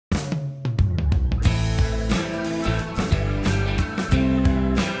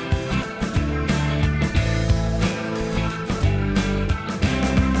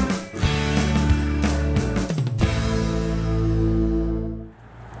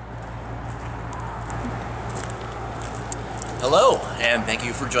Hello, and thank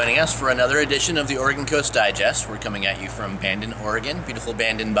you for joining us for another edition of the Oregon Coast Digest. We're coming at you from Bandon, Oregon, beautiful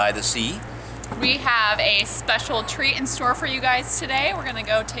Bandon by the sea. We have a special treat in store for you guys today. We're going to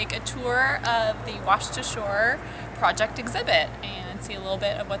go take a tour of the Washed Ashore project exhibit and see a little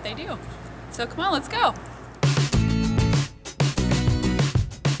bit of what they do. So come on, let's go.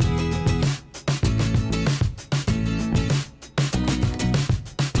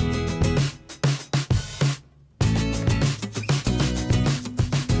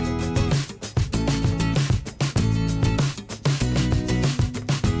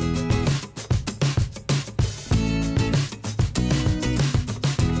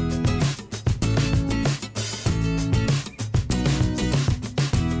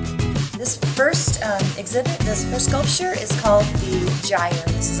 This first exhibit, this first sculpture is called the Gyre.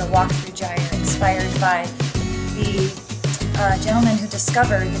 This is a walk-through gyre inspired by the gentleman who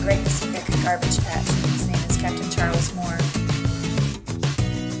discovered the Great Pacific Garbage Patch. His name is Captain Charles Moore.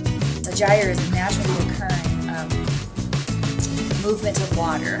 The gyre is a naturally occurring movement of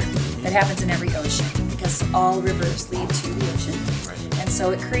water that happens in every ocean because all rivers lead to the ocean. And so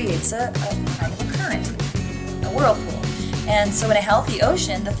it creates a kind of a current, a whirlpool. And so in a healthy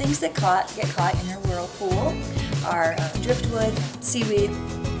ocean, the things that get caught in your whirlpool are driftwood, seaweed,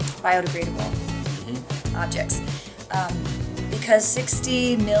 biodegradable objects. Because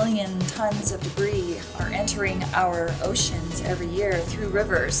 60 million tons of debris are entering our oceans every year through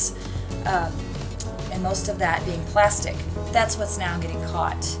rivers, and most of that being plastic, that's what's now getting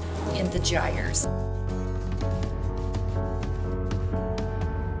caught in the gyres.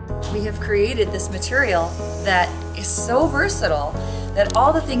 We have created this material that is so versatile that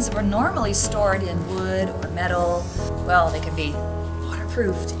all the things that were normally stored in wood or metal, well, they can be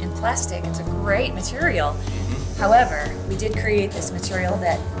waterproofed in plastic. It's a great material. However, we did create this material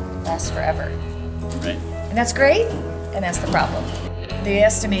that lasts forever. Right. And that's great, and that's the problem. They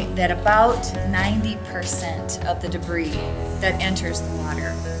estimate that about 90% of the debris that enters the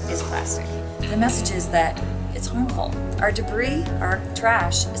water is plastic. The message is that it's harmful. Our debris, our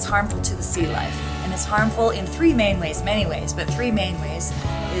trash, is harmful to the sea life. And it's harmful in three main ways, many ways, but three main ways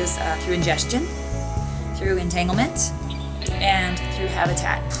is through ingestion, through entanglement, and through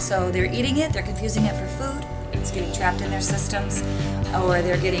habitat. So they're eating it, they're confusing it for food, it's getting trapped in their systems, or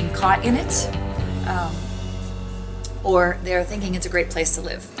they're getting caught in it, or they're thinking it's a great place to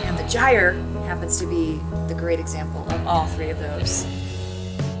live. And the gyre happens to be the great example of all three of those.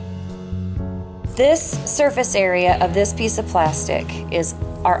 This surface area of this piece of plastic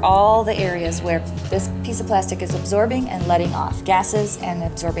are all the areas where this piece of plastic is absorbing and letting off gases and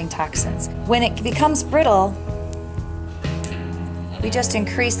absorbing toxins. When it becomes brittle, we just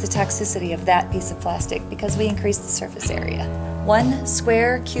increase the toxicity of that piece of plastic because we increase the surface area. 1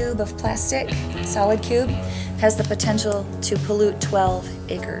 square cube of plastic, solid cube, has the potential to pollute 12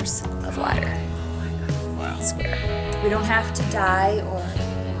 acres of water. Wow. Square. We don't have to dye or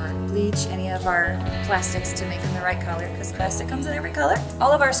bleach any of our plastics to make them the right color because plastic comes in every color.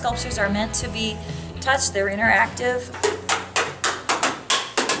 All of our sculptures are meant to be touched, they're interactive.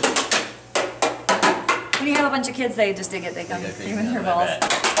 When you have a bunch of kids, they just dig it, they come in their balls.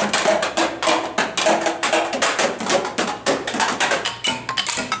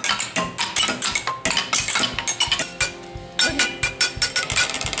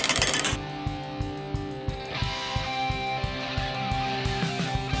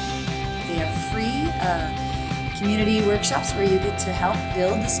 They have free community workshops where you get to help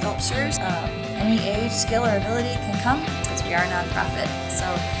build the sculptures. Any age, skill, or ability can come because we are a nonprofit. So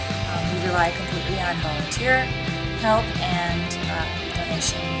we rely completely on volunteer help and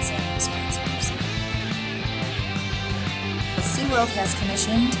donations and sponsors. SeaWorld has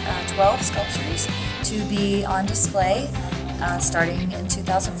commissioned 12 sculptures to be on display starting in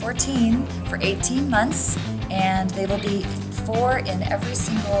 2014 for 18 months, and they will be 4 in every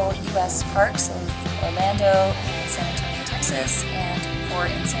single U.S. park, so Orlando and San Antonio, Texas, and 4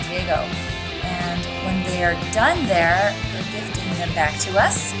 in San Diego. And when they are done there, we're gifting them back to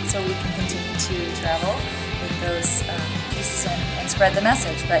us so we can continue to travel with those pieces and spread the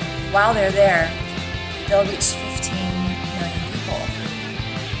message. But while they're there, they'll reach 15 million people.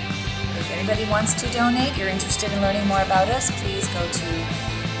 If anybody wants to donate, you're interested in learning more about us, please go to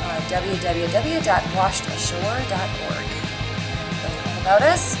www.washedashore.org. About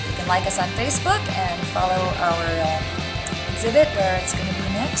us. You can like us on Facebook and follow our exhibit where it's going to be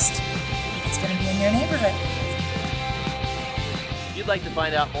next. It's going to be in your neighborhood. If you'd like to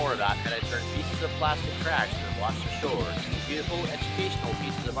find out more about how to turn pieces of plastic trash that are washed ashore into beautiful educational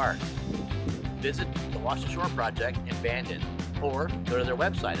pieces of art, visit the Washed Ashore Project in Bandon or go to their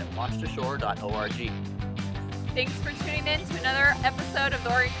website at washedashore.org. Thanks for tuning in to another episode of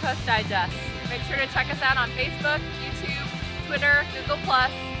the Oregon Coast Digest. Make sure to check us out on Facebook, YouTube, Twitter, Google+,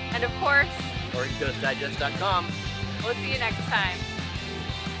 and of course, OregonCoastDigest.com. we'll see you next time.